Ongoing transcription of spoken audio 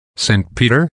St.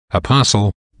 Peter,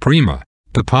 Apostle, Prima,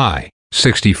 Papae,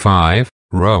 65,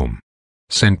 Rome.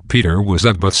 St. Peter was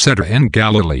of Bethsaida in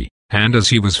Galilee, and as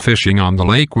he was fishing on the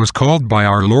lake was called by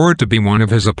our Lord to be one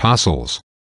of his apostles.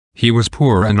 He was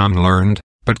poor and unlearned,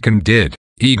 but candid,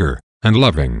 eager, and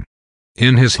loving.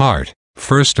 In his heart,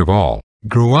 first of all,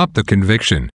 grew up the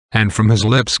conviction, and from his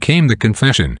lips came the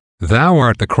confession, "Thou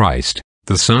art the Christ,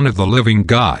 the Son of the living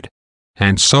God."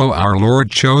 And so our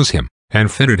Lord chose him, and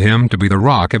fitted him to be the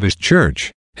rock of his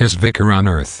church, his vicar on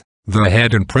earth, the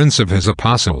head and prince of his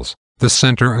apostles, the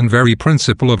center and very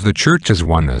principle of the church's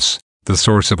oneness, the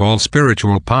source of all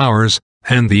spiritual powers,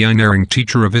 and the unerring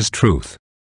teacher of his truth.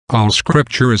 All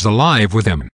Scripture is alive with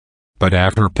him. But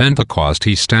after Pentecost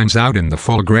he stands out in the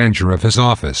full grandeur of his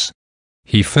office.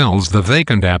 He fills the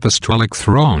vacant apostolic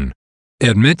throne,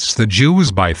 admits the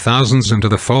Jews by thousands into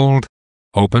the fold,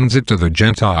 opens it to the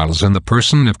Gentiles in the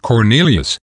person of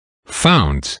Cornelius,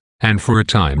 founds, and for a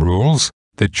time rules,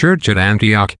 the church at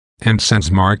Antioch, and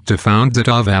sends Mark to found that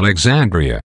of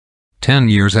Alexandria. 10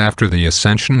 years after the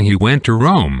ascension he went to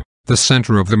Rome, the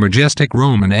center of the majestic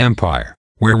Roman Empire,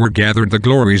 where were gathered the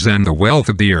glories and the wealth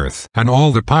of the earth and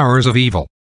all the powers of evil.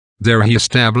 There he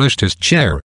established his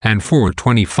chair, and for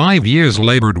 25 years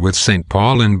labored with St.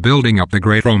 Paul in building up the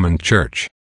great Roman Church.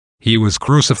 He was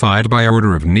crucified by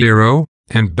order of Nero,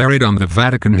 and buried on the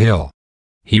Vatican Hill.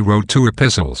 He wrote 2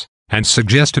 epistles, and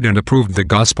suggested and approved the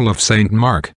Gospel of St.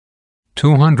 Mark.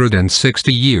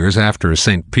 260 years after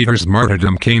St. Peter's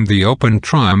martyrdom came the open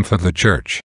triumph of the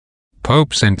Church.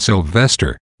 Pope St.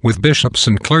 Sylvester, with bishops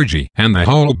and clergy and the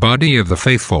whole body of the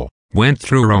faithful, went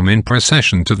through Rome in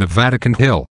procession to the Vatican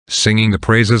Hill, singing the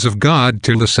praises of God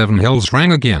till the 7 hills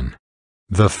rang again.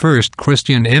 The first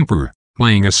Christian emperor,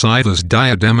 laying aside his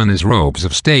diadem and his robes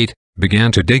of state,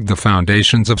 began to dig the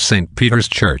foundations of St. Peter's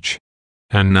Church.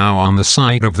 And now on the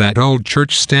site of that old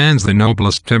church stands the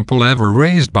noblest temple ever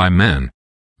raised by men.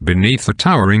 Beneath the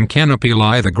towering canopy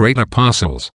lie the great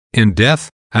apostles, in death,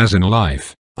 as in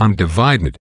life,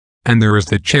 undivided. And there is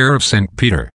the chair of St.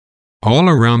 Peter. All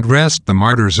around rest the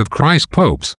martyrs of Christ,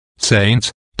 popes,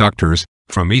 saints, doctors,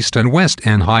 from east and west,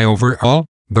 and high over all,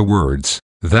 the words,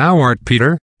 "Thou art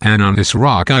Peter, and on this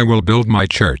rock I will build my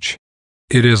church."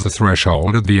 It is the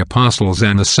threshold of the apostles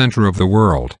and the center of the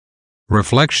world.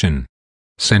 Reflection.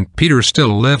 St. Peter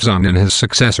still lives on in his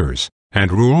successors,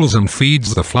 and rules and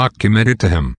feeds the flock committed to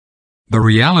him. The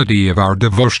reality of our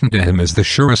devotion to him is the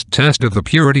surest test of the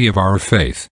purity of our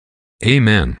faith.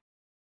 Amen.